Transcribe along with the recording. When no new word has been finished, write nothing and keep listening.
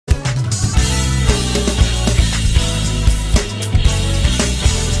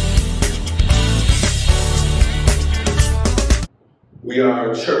We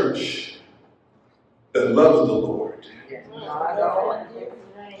are a church that loves the Lord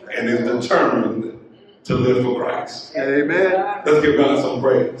and is determined to live for Christ. Amen. Let's give God some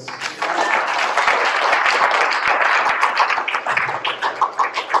praise.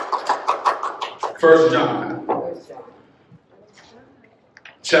 First John,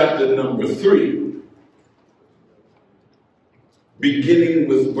 chapter number 3, beginning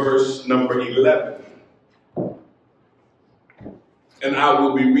with verse number 11. And I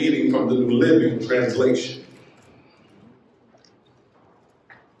will be reading from the New Living Translation.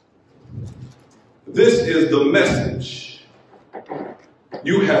 This is the message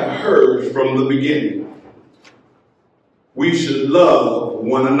you have heard from the beginning. We should love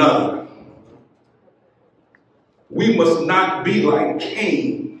one another. We must not be like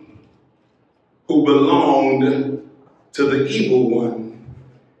Cain, who belonged to the evil one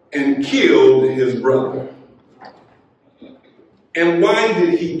and killed his brother. And why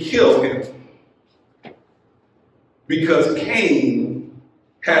did he kill him? Because Cain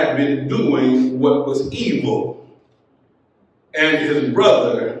had been doing what was evil, and his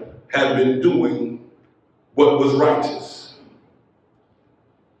brother had been doing what was righteous.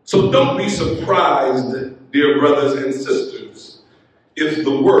 So don't be surprised, dear brothers and sisters, if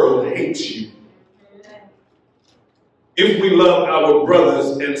the world hates you. If we love our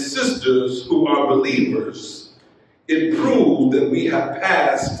brothers and sisters who are believers, it proves that we have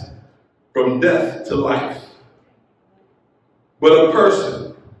passed from death to life. But a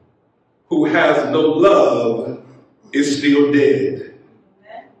person who has no love is still dead.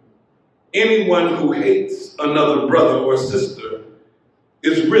 Anyone who hates another brother or sister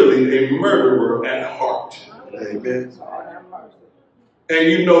is really a murderer at heart. Amen. And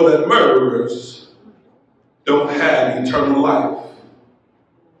you know that murderers don't have eternal life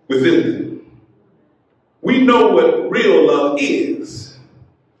within them. We know what real love is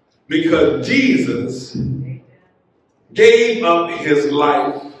because Jesus gave up his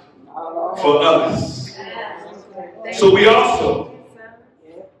life for us. So we also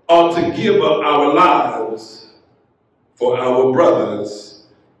ought to give up our lives for our brothers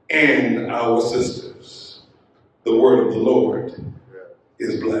and our sisters. The word of the Lord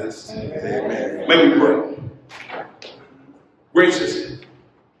is blessed. Amen. May we pray. Gracious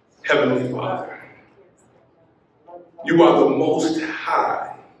Heavenly Father, you are the Most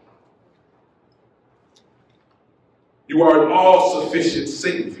High. You are an all-sufficient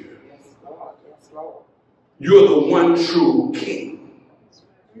Savior. You're the one true King.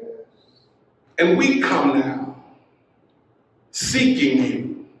 And we come now seeking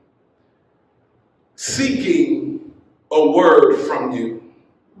you, seeking a word from you.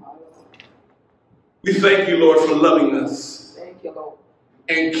 We thank you, Lord, for loving us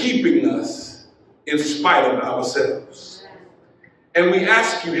and keeping us in spite of ourselves. And we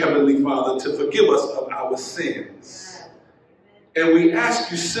ask you, Heavenly Father, to forgive us of our sins. And we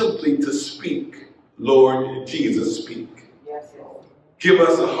ask you simply to speak, Lord Jesus, speak. Yes, Lord. Give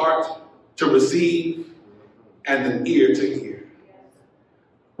us a heart to receive and an ear to hear.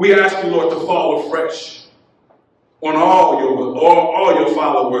 We ask you, Lord, to fall afresh on all your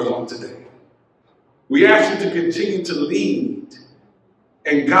followers on today. We ask you to continue to lead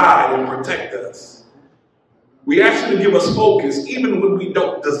and guide and protect us. We ask you to give us focus even when we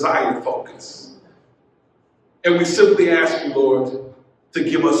don't desire focus. And we simply ask you, Lord, to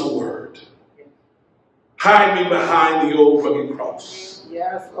give us a word. Hide me behind the old rugged cross.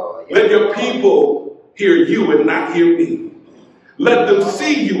 Yes, Lord. Yes, Let your people hear you and not hear me. Let them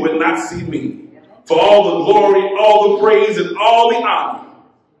see you and not see me. For all the glory, all the praise, and all the honor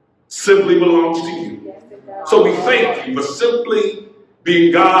simply belongs to you. So we thank you for simply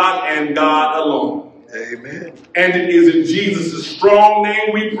being God and God alone. Amen. And it is in Jesus' strong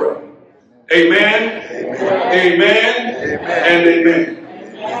name we pray. Amen. Amen. Amen. Amen. And amen.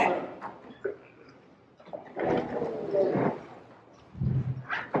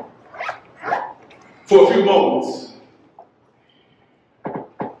 For a few moments,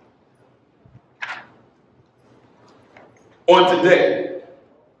 on today,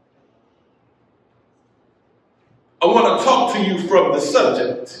 I want to talk to you from the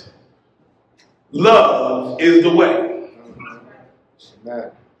subject, love is the way.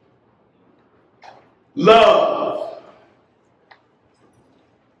 Amen. Love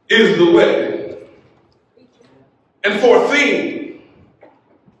is the way. And for a theme,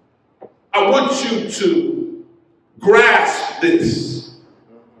 I want you to grasp this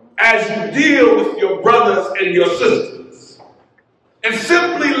as you deal with your brothers and your sisters, and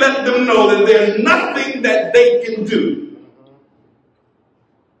simply let them know that there's nothing that they can do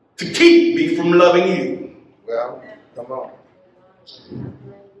to keep me from loving you. Well, come on.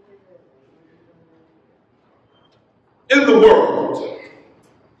 In the world,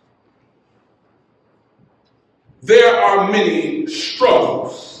 there are many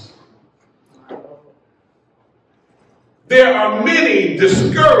struggles. There are many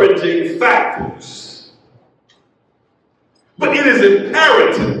discouraging factors. But it is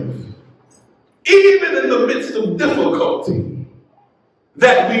imperative, even in the midst of difficulty,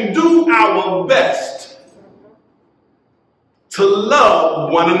 that we do our best to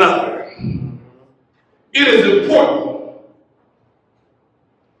love one another. It is important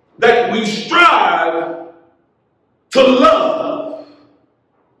that we strive to love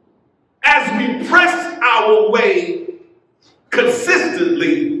as we press our way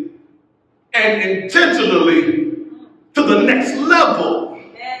consistently and intentionally to the next level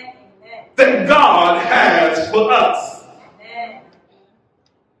that God has for us.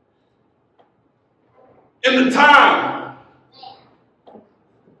 In the time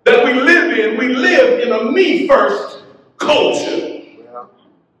that we live in a me-first culture.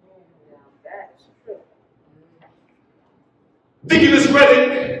 Deaconess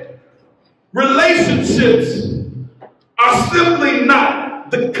Reddick, relationships are simply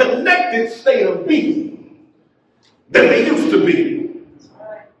not the connected state of being that they used to be.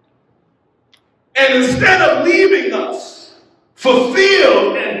 And instead of leaving us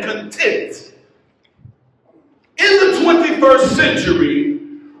fulfilled and content, in the 21st century,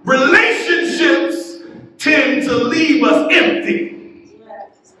 relationships tend to leave us empty.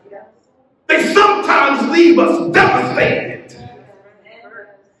 They sometimes leave us devastated.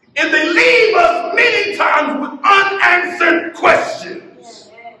 And they leave us many times with unanswered questions.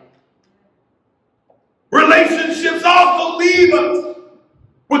 Relationships also leave us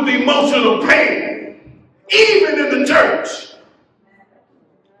with emotional pain, even in the church.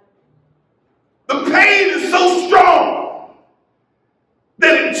 The pain is so strong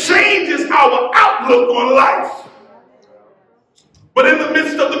that it changes our outlook on life. But in the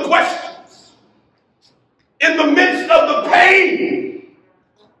midst of the questions, in the midst of the pain,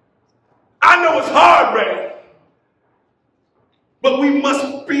 I know it's hard, Ray, but we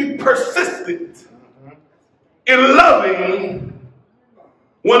must be persistent in loving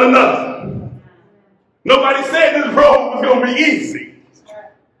one another. Nobody said this road was going to be easy.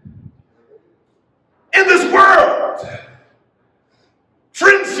 In this world,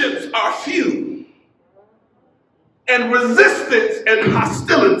 friendships are few, and resistance and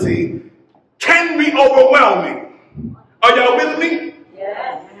hostility can be overwhelming. Are y'all with me?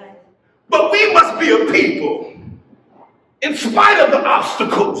 Yes. But we must be a people, in spite of the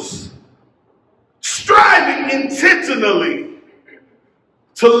obstacles, striving intentionally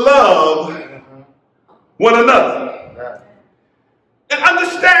to love one another. And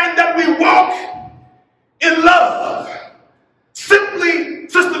understand that we walk in love simply,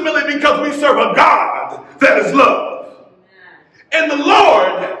 Sister Millie, because we serve a God that is love. And the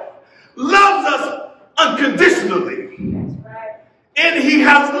Lord loves us unconditionally. And he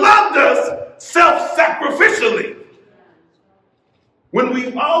has loved us self-sacrificially when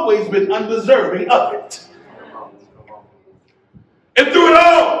we've always been undeserving of it. And through it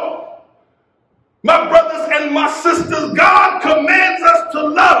all, my brothers and my sisters, God commands us to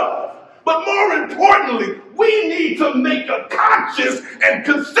love. But more importantly, we need to make a conscious and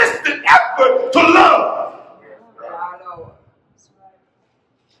consistent effort to love.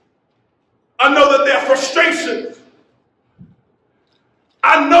 I know that there are frustrations.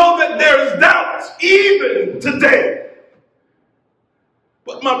 I know that there is doubt even today.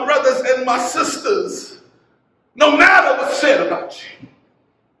 But my brothers and my sisters, no matter what's said about you,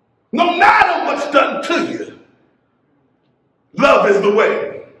 no matter what's done to you, love is the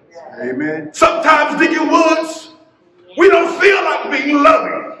way. Amen. Sometimes, Deacon Woods, we don't feel like being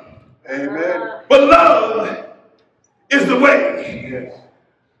loving. Amen. But love is the way. Yes.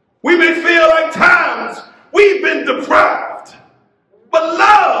 We may feel like times we've been deprived, but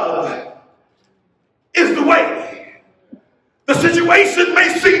love is the way. The situation may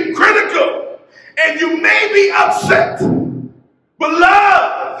seem critical and you may be upset, but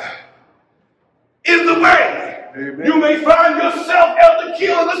love is the way. Amen. You may find yourself, Elder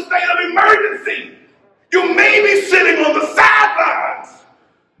Keel, in a state of emergency. You may be sitting on the sidelines,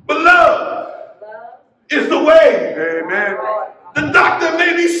 but love is the way. Amen. The doctor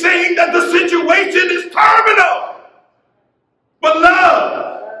may be saying that the situation is terminal, but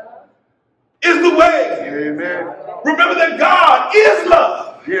love is the way. Amen. Remember that God is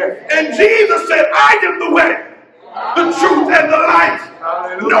love. Yes. And Jesus said, I am the way, the truth, and the life.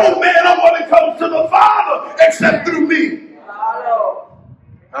 Hallelujah. No man or woman comes to the Father except through me.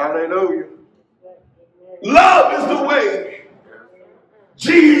 Hallelujah. Love is the way.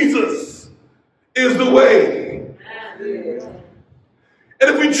 Jesus is the way. And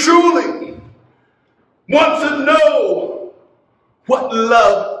if we truly want to know what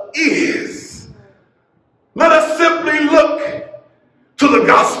love is, let us simply look to the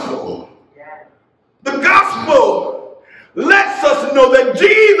gospel. The gospel lets us know that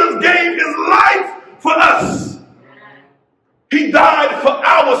Jesus gave his life for us. He died for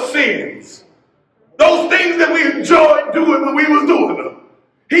our sins. Those things that we enjoyed doing when we was doing them.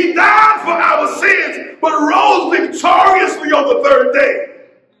 He died for our sins, but rose victoriously on the third day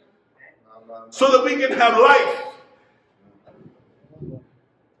so that we can have life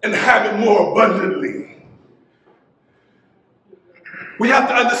and have it more abundantly. We have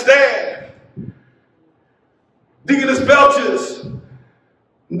to understand, Deaconess Belches,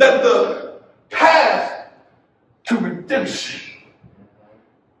 that the path to redemption,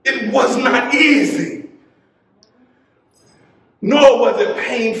 it was not easy, nor was it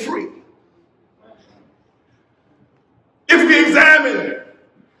pain-free. If we examine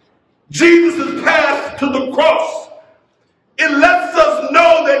Jesus' path to the cross, it lets us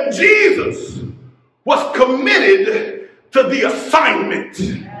know that Jesus was committed to the assignment.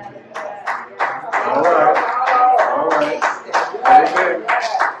 All right. All right. Amen.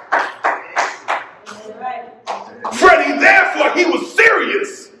 Freddie, therefore, he was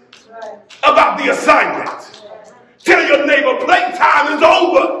serious about the assignment. Tell your neighbor, playtime is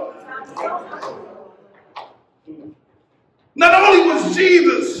over. Not only was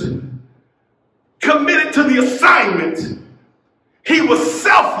Jesus committed to the assignment, he was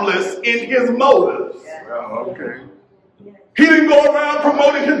selfless in his motives. Okay. He didn't go around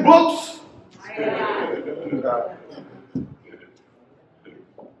promoting his books.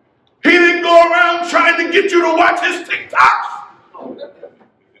 He didn't go around trying to get you to watch his TikToks.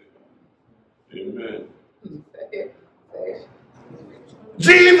 Amen.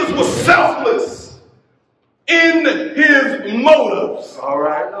 Jesus was selfless in his motives. All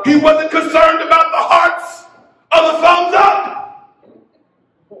right. He wasn't concerned about the hearts or the thumbs up.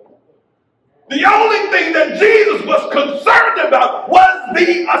 The only thing that Jesus was concerned about was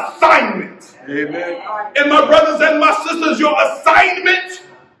the assignment. Amen. And my brothers and my sisters, your assignment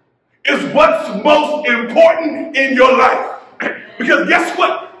is what's most important in your life. Because guess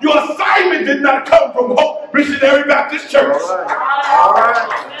what? Your assignment did not come from Hope Missionary Baptist Church. All right. All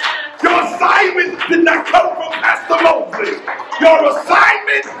right. Your assignment did not come from Pastor Mosley. Your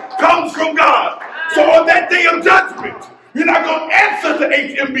assignment comes from God. So on that day of judgment, you're not going to answer to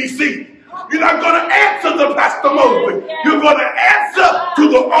HMBC. You're not going to answer to Pastor Mosley. You're going to answer to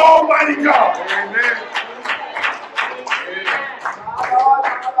the Almighty God. Amen.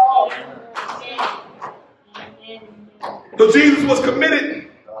 So Jesus was committed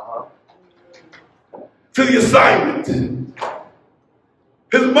to the assignment.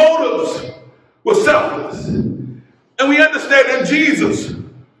 His motives were selfless. And we understand that Jesus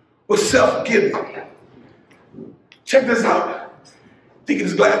was self-giving. Check this out.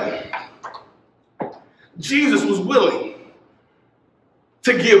 Deaconess Gladden. Jesus was willing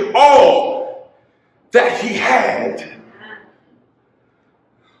to give all that he had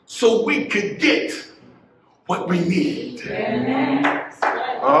so we could get what we need.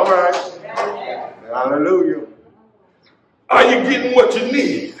 All right. Hallelujah. Are you getting what you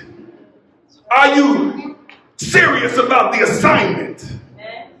need? Are you serious about the assignment?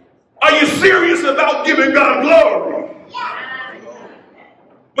 Are you serious about giving God glory?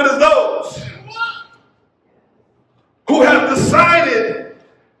 But it's those who have decided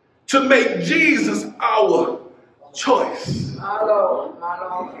to make Jesus our choice.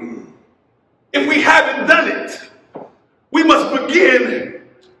 If we haven't done it, we must begin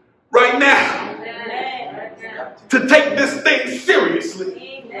right now to take this thing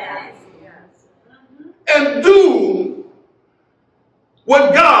seriously and do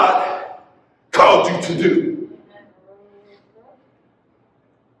what God called you to do.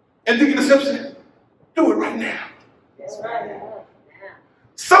 And Deaconess Simpson, do it right now.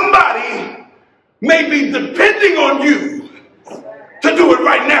 Somebody may be depending on you to do it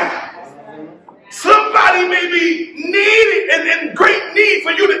right now. Somebody may be needing and in great need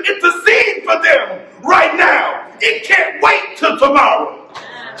for you to intercede for them right now. It can't wait till tomorrow.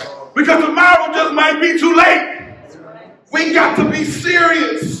 Because tomorrow just might be too late. We got to be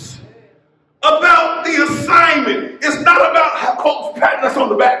serious about the assignment. It's not about how folks patting us on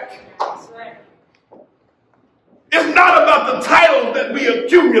the back. It's not about the titles that we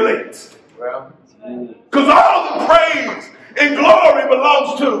accumulate. Because all the praise and glory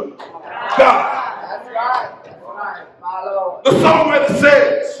belongs to God. The songwriter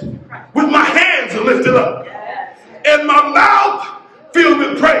says, with my hands lifted up and my mouth filled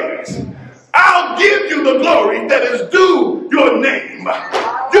with praise. I'll give you the glory that is due your name.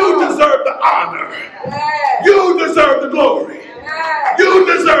 You deserve the honor. You deserve the glory. You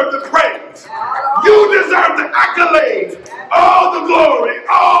deserve the praise. You deserve the accolades. All the glory,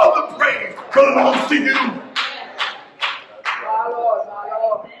 all the praise belongs to you.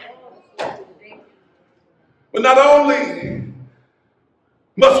 But not only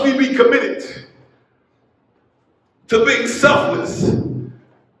must we be committed to being selfless,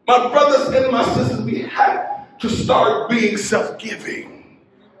 my brothers and my sisters, we have to start being self-giving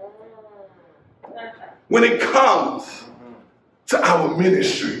when it comes to our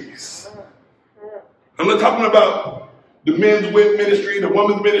ministries. I'm not talking about the men's ministry, the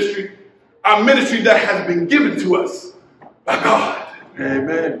women's ministry, our ministry that has been given to us by God.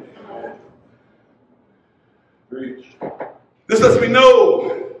 Amen. This lets me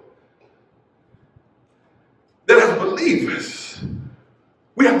know that as believers,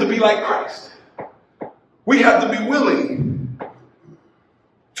 we have to be like Christ. We have to be willing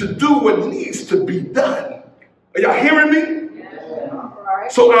to do what needs to be done. Are y'all hearing me? Yeah.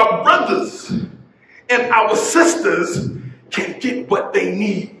 So our brothers and our sisters can get what they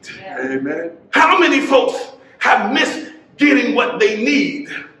need. Yeah. Amen. How many folks have missed getting what they need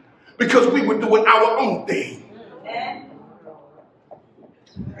because we were doing our own thing? Yeah.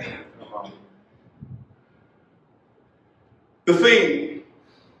 The theme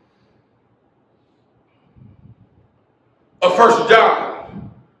of 1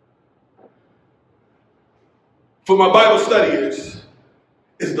 John for my Bible studiers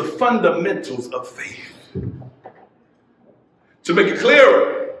is the fundamentals of faith. To make it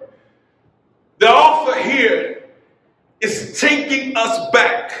clearer, the author here is taking us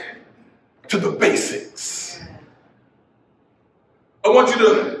back to the basics. I want you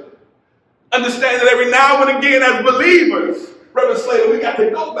to understand that every now and again as believers, Reverend Slater, we got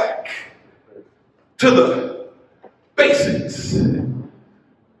to go back to the basics.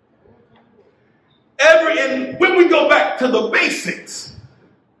 When we go back to the basics,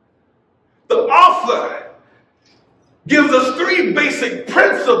 the author gives us 3 basic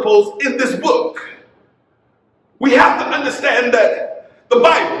principles in this book. We have to understand that the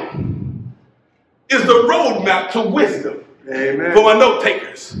Bible is the roadmap to wisdom. Amen. For my note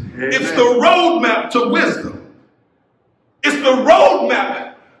takers. Amen. It's the roadmap to wisdom. It's the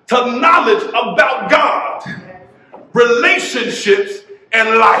roadmap to knowledge about God, relationships,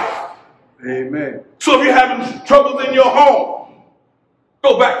 and life. Amen. So if you're having troubles in your home,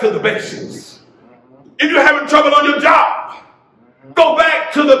 go back to the basics. If you're having trouble on your job, go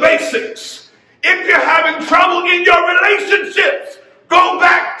back to the basics. If you're having trouble in your relationships, go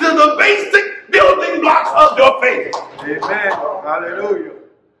back to the basic building blocks of your faith. Amen. Hallelujah.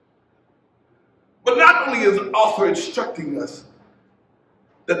 But not only is the author instructing us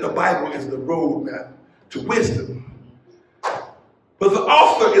that the Bible is the roadmap to wisdom, but the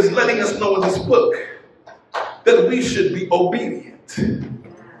author is letting us know in this book that we should be obedient.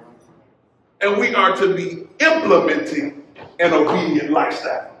 And we are to be implementing an obedient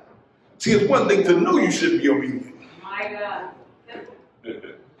lifestyle. See, it's one thing to know you should be obedient. My God.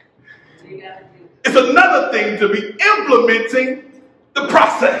 It's another thing to be implementing the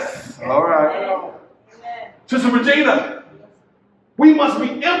process. All right. Sister Regina, we must be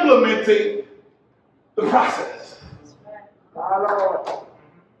implementing the process.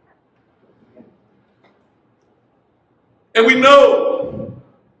 And we know,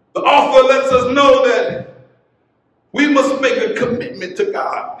 the author lets us know that we must make a commitment to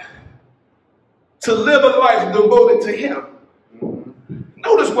God to live a life devoted to Him.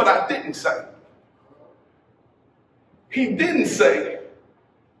 Notice what I didn't say. He didn't say,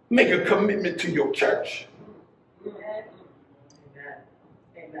 make a commitment to your church.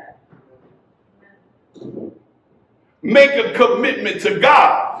 Make a commitment to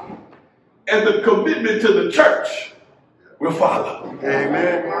God, and the commitment to the church will follow.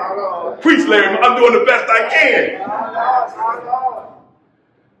 Amen. Preach, Larry. I'm doing the best I can.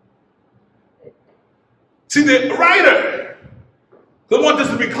 See, the writer, I want this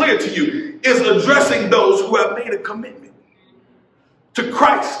to be clear to you, is addressing those who have made a commitment to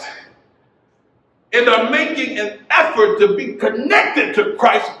Christ and are making an effort to be connected to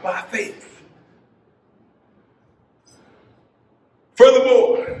Christ by faith.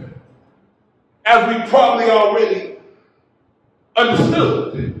 Furthermore, as we probably already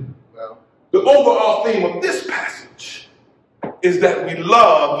understood, the overall theme of this passage is that we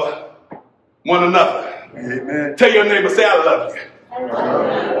love one another. Amen. Tell your neighbor, say, I love you.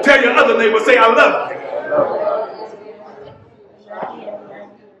 Tell your other neighbor, say, I love you.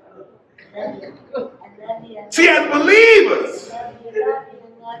 See, as believers,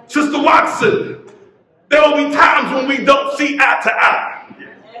 Sister Watson, there will be times when we don't see eye to eye.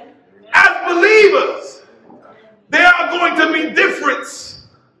 As believers, there are going to be differences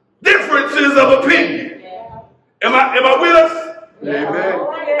of opinion. Am I with us? Amen.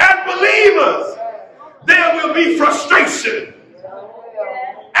 As believers, there will be frustration.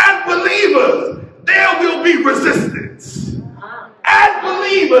 As believers, there will be resistance. As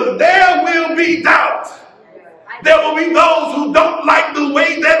believers, there will be doubt. There will be those who don't like the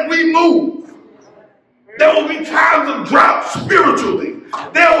way that we move. There will be times of drought spiritually.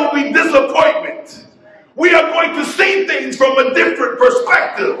 There will be disappointment. We are going to see things from a different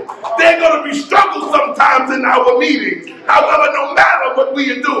perspective. There are going to be struggles sometimes in our meetings. However, no matter what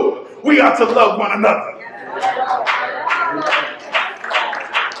we endure, we are to love one another.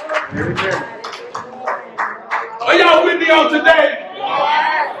 Are y'all with me on today?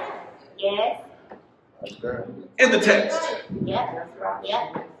 Yes. In the text. Yes.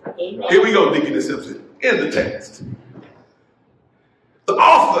 Yes. Amen. Here we go, Deacon Simpson. In the text. The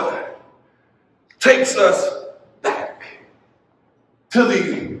author takes us back to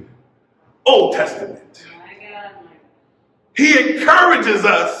the Old Testament. He encourages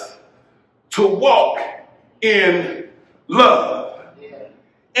us to walk in love.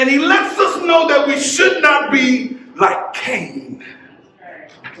 And he lets us know that we should not be like Cain,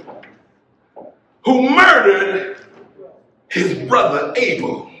 who murdered his brother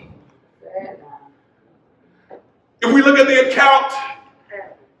Abel. If we look at the account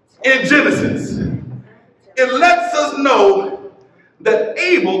in Genesis, it lets us know that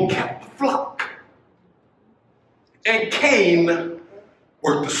Abel kept the flock and Cain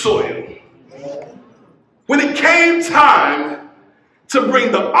worked the soil. When it came time to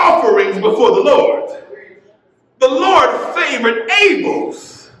bring the offerings before the Lord favored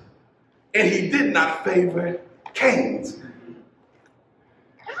Abel's, and he did not favor Cain's.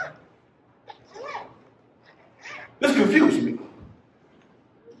 This confused me.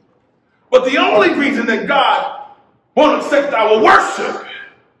 But the only reason that God won't accept our worship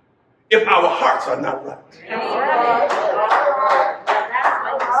if our hearts are not right.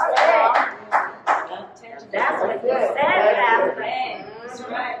 That's what you said.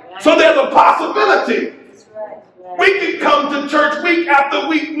 So there's a possibility. We can come to church week after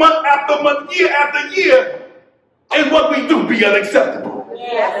week, month after month, year after year, and what we do be unacceptable.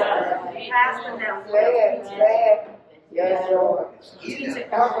 Yes. Yes, Lord.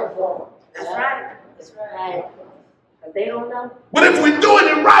 That's right. That's right. But they don't know. But if we're doing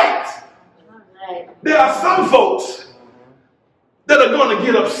it right, there are some folks that are going to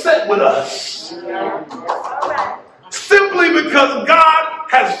get upset with us simply because God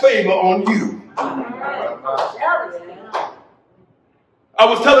has favor on you. I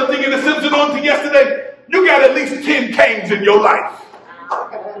was telling Deacon Simpson on to yesterday, you got at least 10 Cains in your life.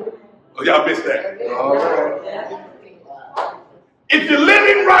 Oh, y'all missed that. If you're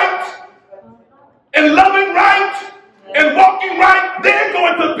living right and loving right and walking right, there are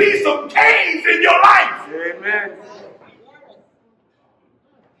going to be some Cains in your life. Amen.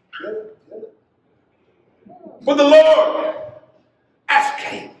 For the Lord asked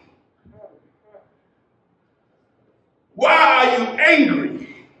Cain, why are you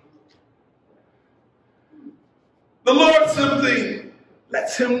angry? The Lord simply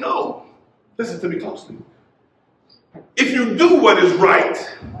lets him know. Listen to me closely. If you do what is right,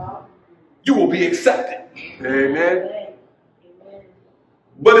 you will be accepted. Amen.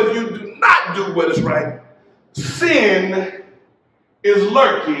 But if you do not do what is right, sin is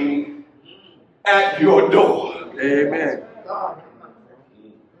lurking at your door. Amen.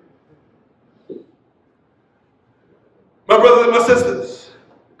 My brothers and my sisters,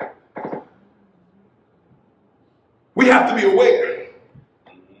 we have to be aware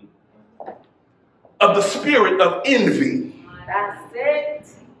of the spirit of envy That's it.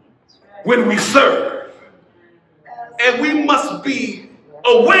 when we serve. And we must be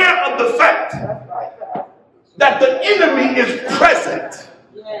aware of the fact that the enemy is present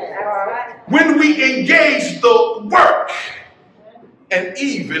when we engage the work and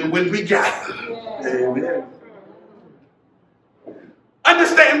even when we gather. Amen.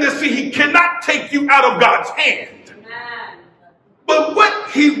 Understand this, see, he cannot take you out of God's hand. But what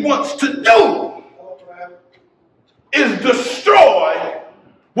he wants to do is destroy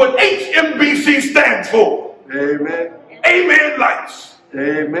what HMBC stands for. Amen. Amen lights.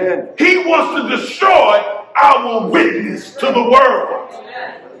 Amen. He wants to destroy our witness to the world.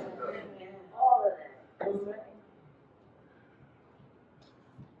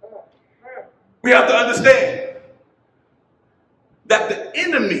 We have to understand that the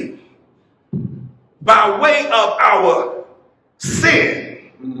enemy, by way of our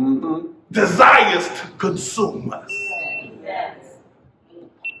sin, desires to consume us.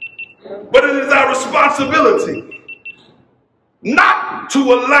 But it is our responsibility not to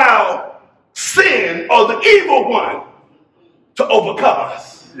allow sin or the evil one to overcome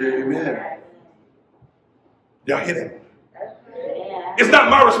us. Amen. Y'all hear that? It's not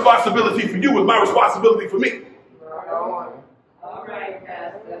my responsibility for you, it's my responsibility for me. All right,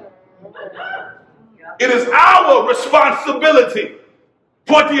 Pastor. It is our responsibility.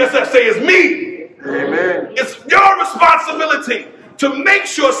 Point to yourself, say, it's me. Amen. It's your responsibility to make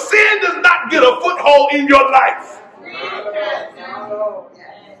sure sin does not get a foothold in your life.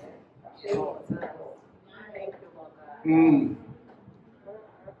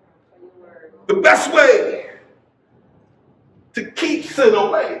 The best way to keep sin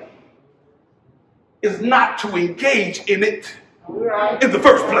away is not to engage in it in the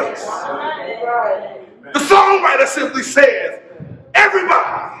first place. The songwriter simply says,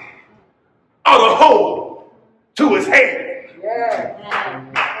 everybody ought to hold to his hand.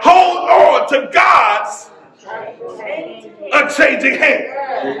 Hold on to God's unchanging hand.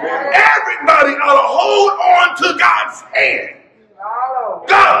 Everybody ought to hold on to God's hand.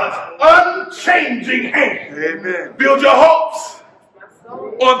 God's unchanging hand. Amen. Build your hopes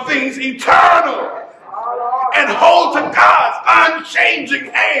on things eternal and hold to God's unchanging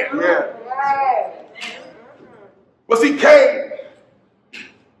hand. Yeah. Was he came?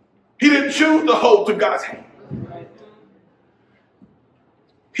 He didn't choose to hold to God's hand.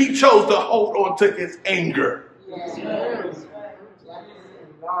 He chose to hold on to his anger.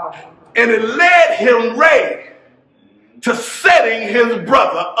 And it led him, Ray, to setting his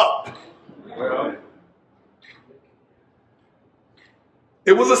brother up. Well.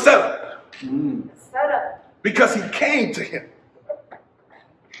 It was a setup. Setup. Because he came to him.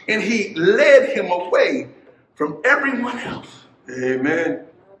 And he led him away from everyone else. Amen.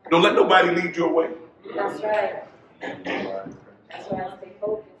 Don't let nobody lead you away. That's right. That's why I stay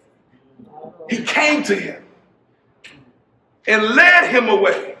focused. He came to him and led him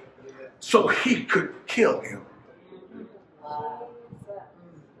away so he could kill him.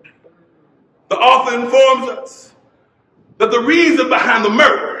 The author informs us that the reason behind the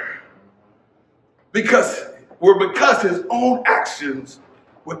murder because his own actions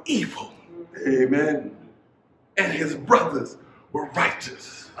were evil. Amen. And his brothers were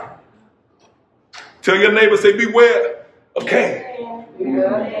righteous. Tell your neighbor, say, beware of Cain.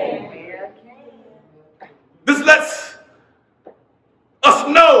 This lets us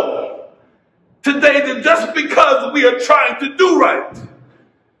know today that just because we are trying to do right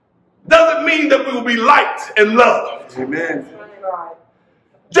doesn't mean that we will be liked and loved. Amen.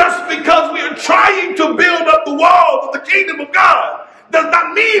 Just because we are trying to build up the walls of the kingdom of God does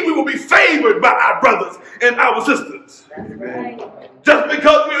not mean we will be favored by our brothers and our sisters. Amen. Just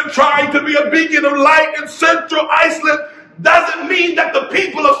because we are trying to be a beacon of light in Central Islip doesn't mean that the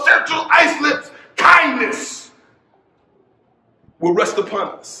people of Central Islip's kindness will rest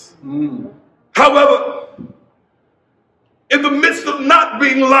upon us. However, in the midst of not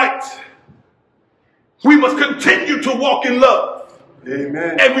being liked, we must continue to walk in love.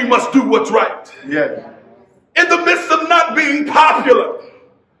 Amen. And we must do what's right. Yes. In the midst of not being popular,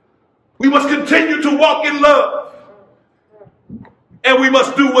 we must continue to walk in love. And we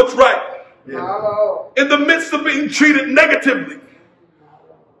must do what's right. Yes. In the midst of being treated negatively,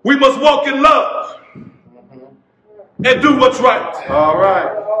 we must walk in love and do what's right. All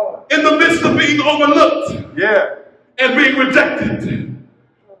right. In the midst of being overlooked Yeah. and being rejected,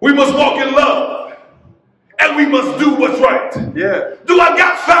 we must walk in love and we must do what's right. Yeah. Do I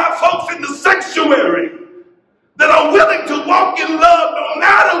got 5 folks in the sanctuary that are willing to walk in love no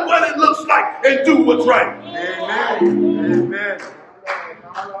matter what it looks like and do what's right? Amen. Amen.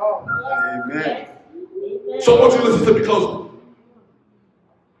 Amen. So I want you to listen to me closely.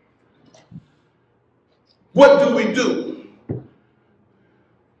 What do we do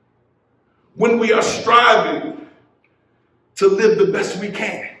when we are striving to live the best we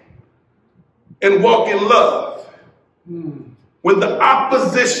can and walk in love when the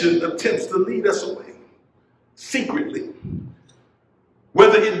opposition attempts to lead us away secretly,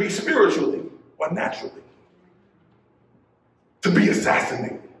 whether it be spiritually or naturally, to be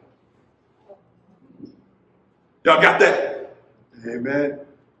assassinated? Y'all got that? Amen.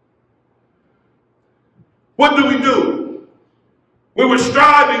 What do we do when we're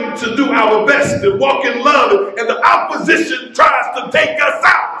striving to do our best and walk in love and the opposition tries to take us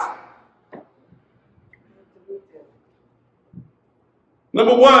out?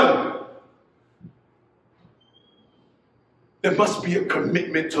 Number one, there must be a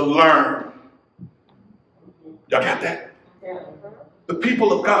commitment to learn. Y'all got that? the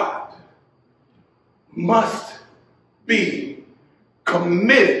people of God must be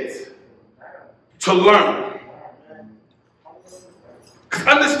committed to learn. Because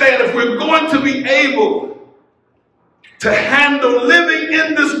understand, if we're going to be able to handle living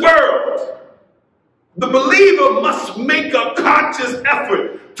in this world, the believer must make a conscious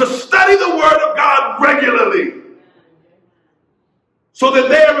effort to study the Word of God regularly, so that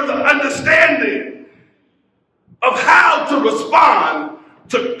there is an understanding of how to respond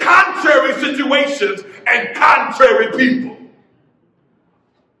to contrary situations and contrary people.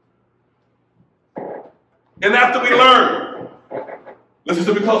 And after we learn, listen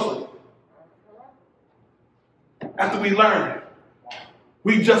to me closely. After we learn,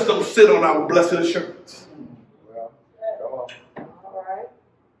 we just don't sit on our blessed assurance.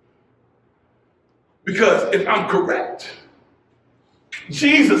 Because if I'm correct,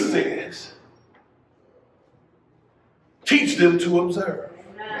 Jesus says, teach them to observe.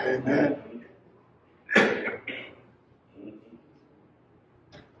 Amen.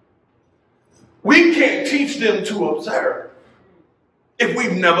 We can't teach them to observe if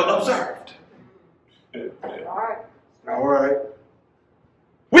we've never observed. All right.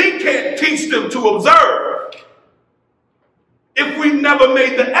 We can't teach them to observe if we've never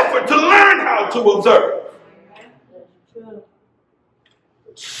made the effort to learn how to observe.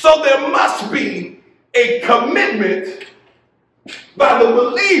 So there must be a commitment by the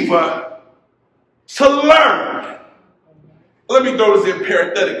believer to learn. Let me throw this in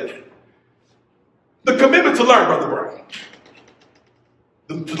parenthetically. The commitment to learn, Brother Brian,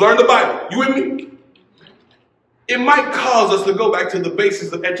 to learn the Bible, you and me, it might cause us to go back to the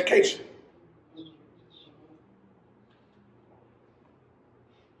basis of education.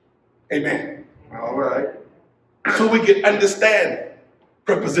 Amen. All right. So we can understand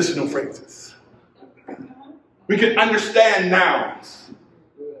prepositional phrases. We can understand nouns,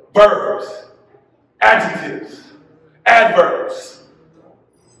 verbs, adjectives, adverbs,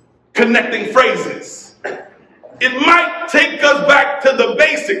 connecting phrases. It might take us back to the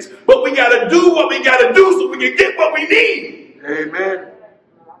basics, but we got to do what we got to do so we can get what we need. Amen.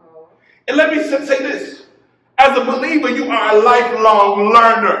 And let me say this. As a believer, you are a lifelong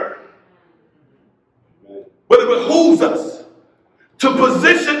learner. But it behooves us to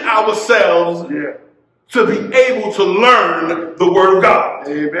position ourselves to be able to learn the Word of God.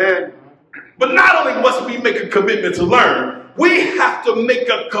 Amen. But not only must we make a commitment to learn, we have to make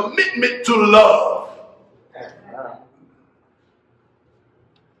a commitment to love.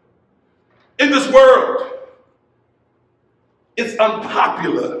 In this world, it's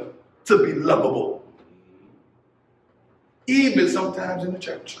unpopular to be lovable, even sometimes in the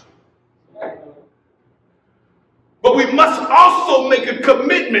church. But we must also make a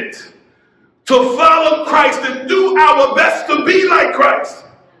commitment to follow Christ and do our best to be like Christ.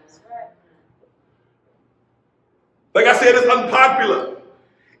 Like I said, it's unpopular.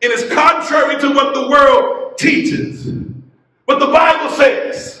 It is contrary to what the world teaches. But the Bible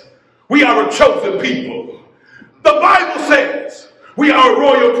says we are a chosen people. The Bible says we are a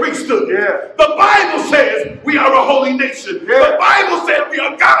royal priesthood. The Bible says we are a holy nation. The Bible says we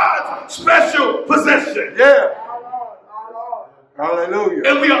are God's special possession. Hallelujah.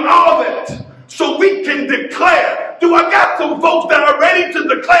 And we are all that. So we can declare. Do I got some folks that are ready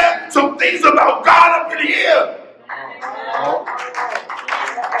to declare some things about God up in here?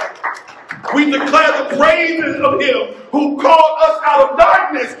 We declare the praises of Him who called us out of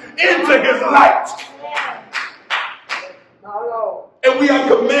darkness into His light. And we are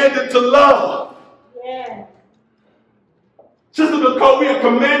commanded to love. Sister Nicole, we are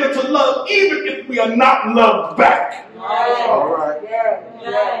commanded to love even if we are not loved back. All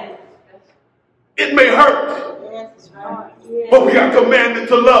right. It may hurt, but we are commanded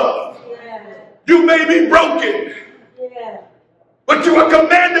to love. You may be broken, but you are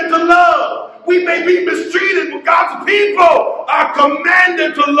commanded to love. We may be mistreated, but God's people are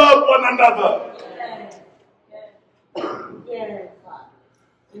commanded to love one another.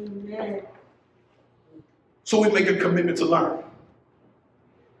 So we make a commitment to learn,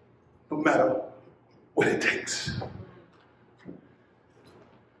 no matter what it takes.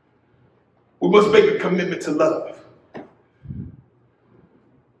 We must make a commitment to love.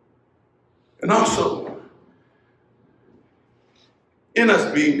 And also, in us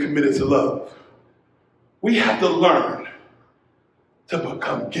being committed to love, we have to learn to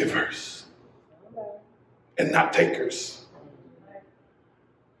become givers and not takers.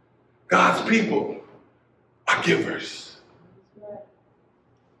 God's people are givers.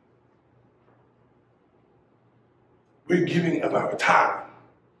 We're giving of our time,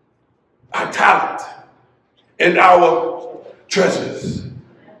 our talent, and our treasures.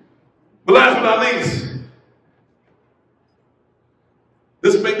 But last but not least,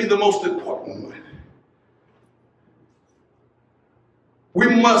 this may be the most important one. We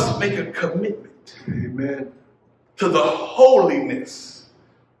must make a commitment, Amen, to the holiness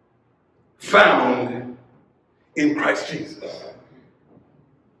found in Christ Jesus.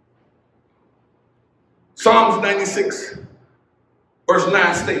 Psalms 96, verse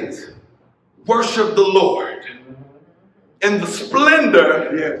 9 states, worship the Lord in the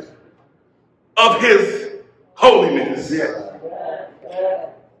splendor yes, of his holiness. yes,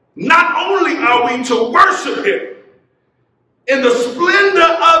 Not only are we to worship him in the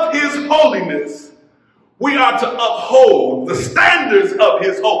splendor of his holiness, we are to uphold the standards of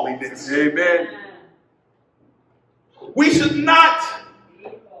his holiness. amen, We should not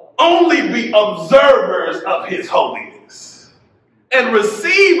only be observers of his holiness and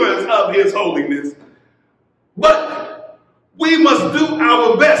receivers of his holiness, but we must do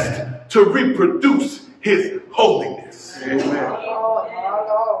our best to reproduce his holiness. amen,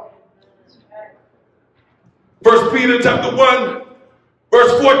 1 Peter chapter 1,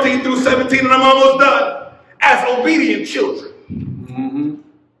 verse 14 through 17, and I'm almost done. As obedient children,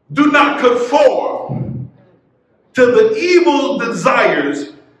 do not conform to the evil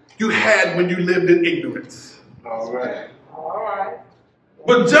desires you had when you lived in ignorance. all right,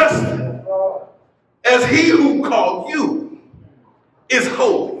 But just as he who called you is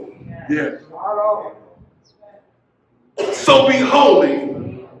holy, yes, so be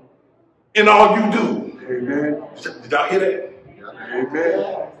holy in all you do. amen, Did y'all hear that?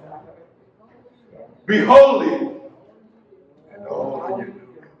 amen, Be holy. and all you do.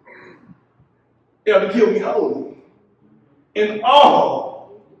 Elder Kill, be holy in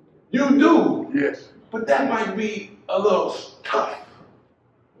all you do. Yes, But that might be a little tough.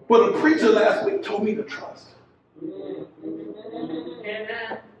 But a preacher last week told me to trust.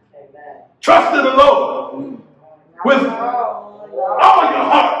 Trust in the Lord with all your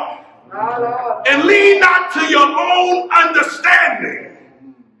heart. And lean not to your own understanding.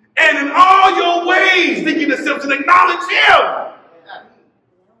 And in all your ways, Deacon Simpson, acknowledge him.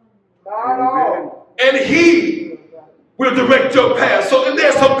 amen, And he will direct your path. So if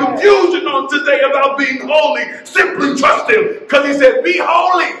there's some confusion on today about being holy, simply trust him. Because he said, be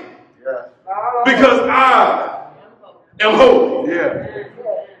holy yes, because I am holy. yeah,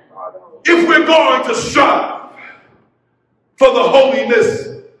 If we're going to strive for the holiness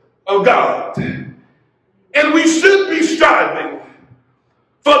of God, and we should be striving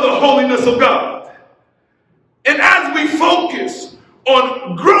for the holiness of God, and as we focus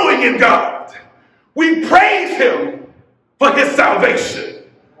on growing in God, we praise him for his salvation.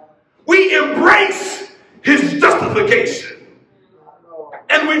 We embrace his justification.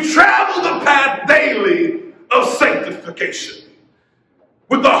 And we travel the path daily of sanctification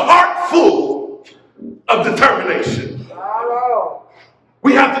with a heart full of determination.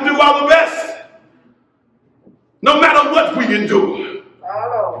 We have to do our best no matter what we endure.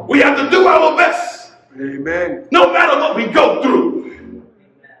 We have to do our best amen, no matter what we go through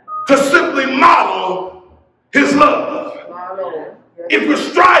to simply model his love. If we're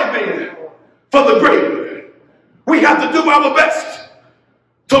striving for the greater, we have to do our best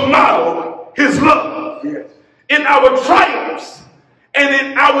to model his love. yes, In our triumphs and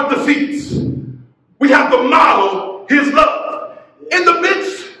in our defeats, we have to model his love. In the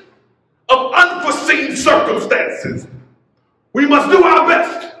midst of unforeseen circumstances, we must do our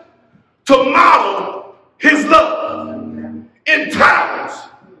best to model his love. In times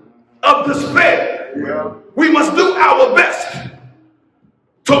of despair, yeah, we must do our best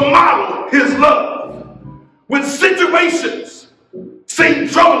to model his love. When situations seem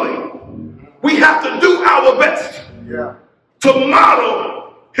troubling, we have to do our best yeah, to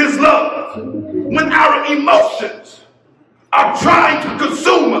model his love. When our emotions are trying to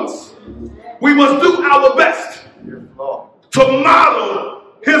consume us, we must do our best yes, Lord, to model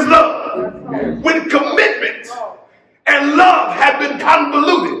his love. When commitment and love have been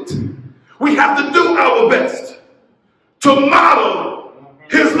convoluted, we have to do our best to model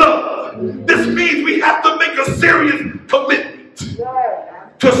his love. This means we have to make a serious commitment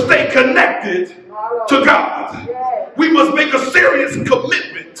to stay connected to God. We must make a serious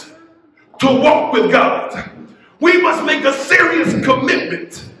commitment to walk with God. We must make a serious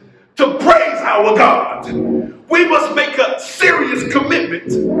commitment to praise our God. We must make a serious commitment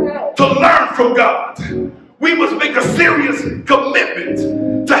to learn from God. We must make a serious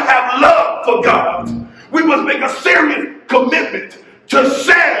commitment to have love for God. We must make a serious commitment to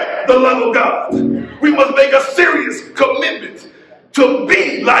share the love of God. We must make a serious commitment to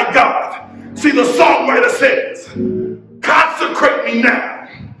be like God. See, the songwriter says, Consecrate me now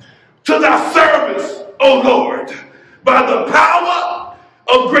to thy service, O Lord, by the power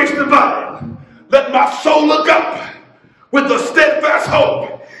of grace divine. Let my soul look up with a steadfast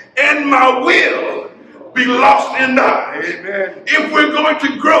hope, and my will be lost in thine. Amen. If we're going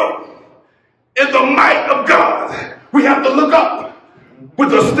to grow in the might of God, we have to look up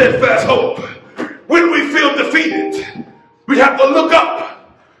with a steadfast hope. When we feel defeated, we have to look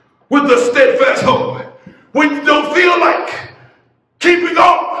up with a steadfast hope. When you don't feel like keeping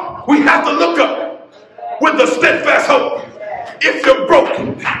on, we have to look up with a steadfast hope. If you're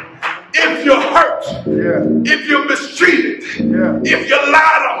broken, if you're hurt, if you're mistreated, if you're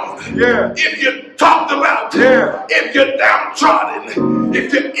lied on, if you're talked about, if you're downtrodden,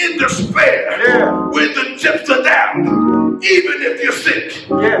 if you're in despair, when the chips are down, even if you're sick,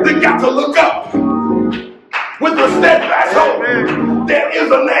 you got to look up with a steadfast hope. There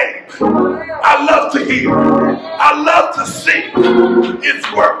is a name I love to hear. I love to sing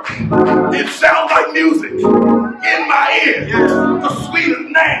its work. It sounds like music in my ear. The sweetest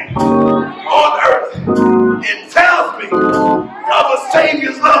name on earth. It tells me of a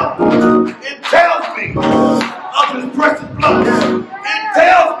Savior's love. It tells me of his precious blood. It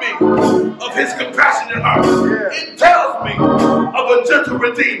tells me of his compassionate heart. It tells me of a gentle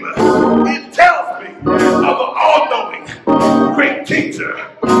redeemer. It tells me of an all-knowing great teacher.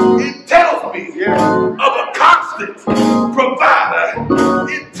 It tells me of a constant provider.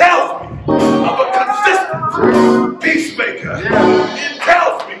 It tells me of a consistent peacemaker. It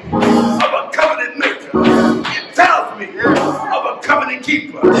tells me of a covenant maker. It tells me of a covenant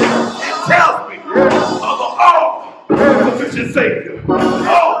keeper. It tells me of an all-sufficient Savior.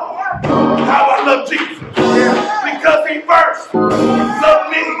 Oh, how I love Jesus. Because he first loved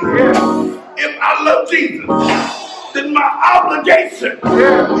me. If I love Jesus, then my obligation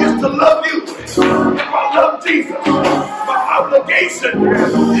is to love you. If I love Jesus, my obligation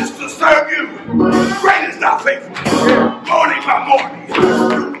is to serve you. Great is thy faithfulness. Morning by morning,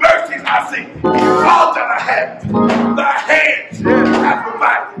 new mercies I see. All that I have, thy hands have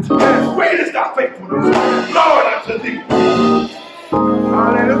provided. Great is thy faithfulness, Lord, unto thee.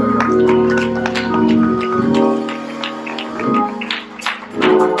 Hallelujah.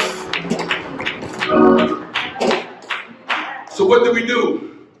 So what do we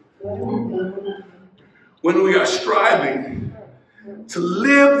do when we are striving to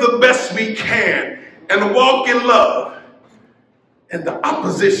live the best we can and walk in love, and the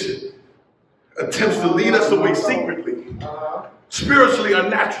opposition attempts to lead us away secretly, spiritually or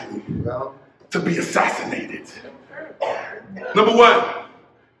naturally, to be assassinated? Number one,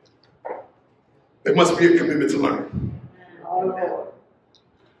 there must be a commitment to learn.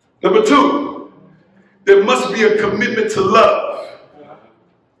 Number two, there must be a commitment to love.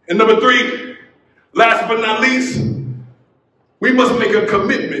 And number three, last but not least, we must make a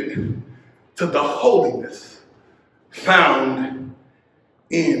commitment to the holiness found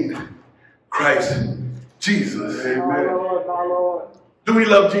in Christ Jesus. Amen. Do we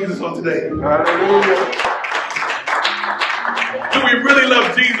love Jesus on today? Hallelujah. Do we really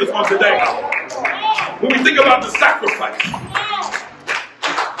love Jesus on today? When we think about the sacrifice,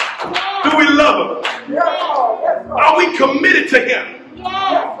 do we love him? Are we committed to him?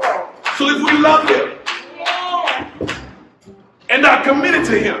 So if we love him and are committed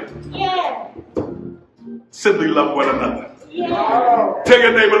to him, simply love one another. Tell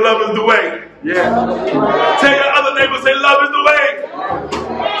your neighbor, love is the way. Tell your other neighbor, say, love is the way.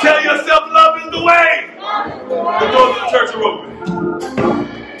 Tell yourself, love is the way. The doors of the church are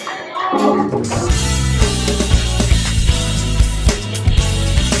open.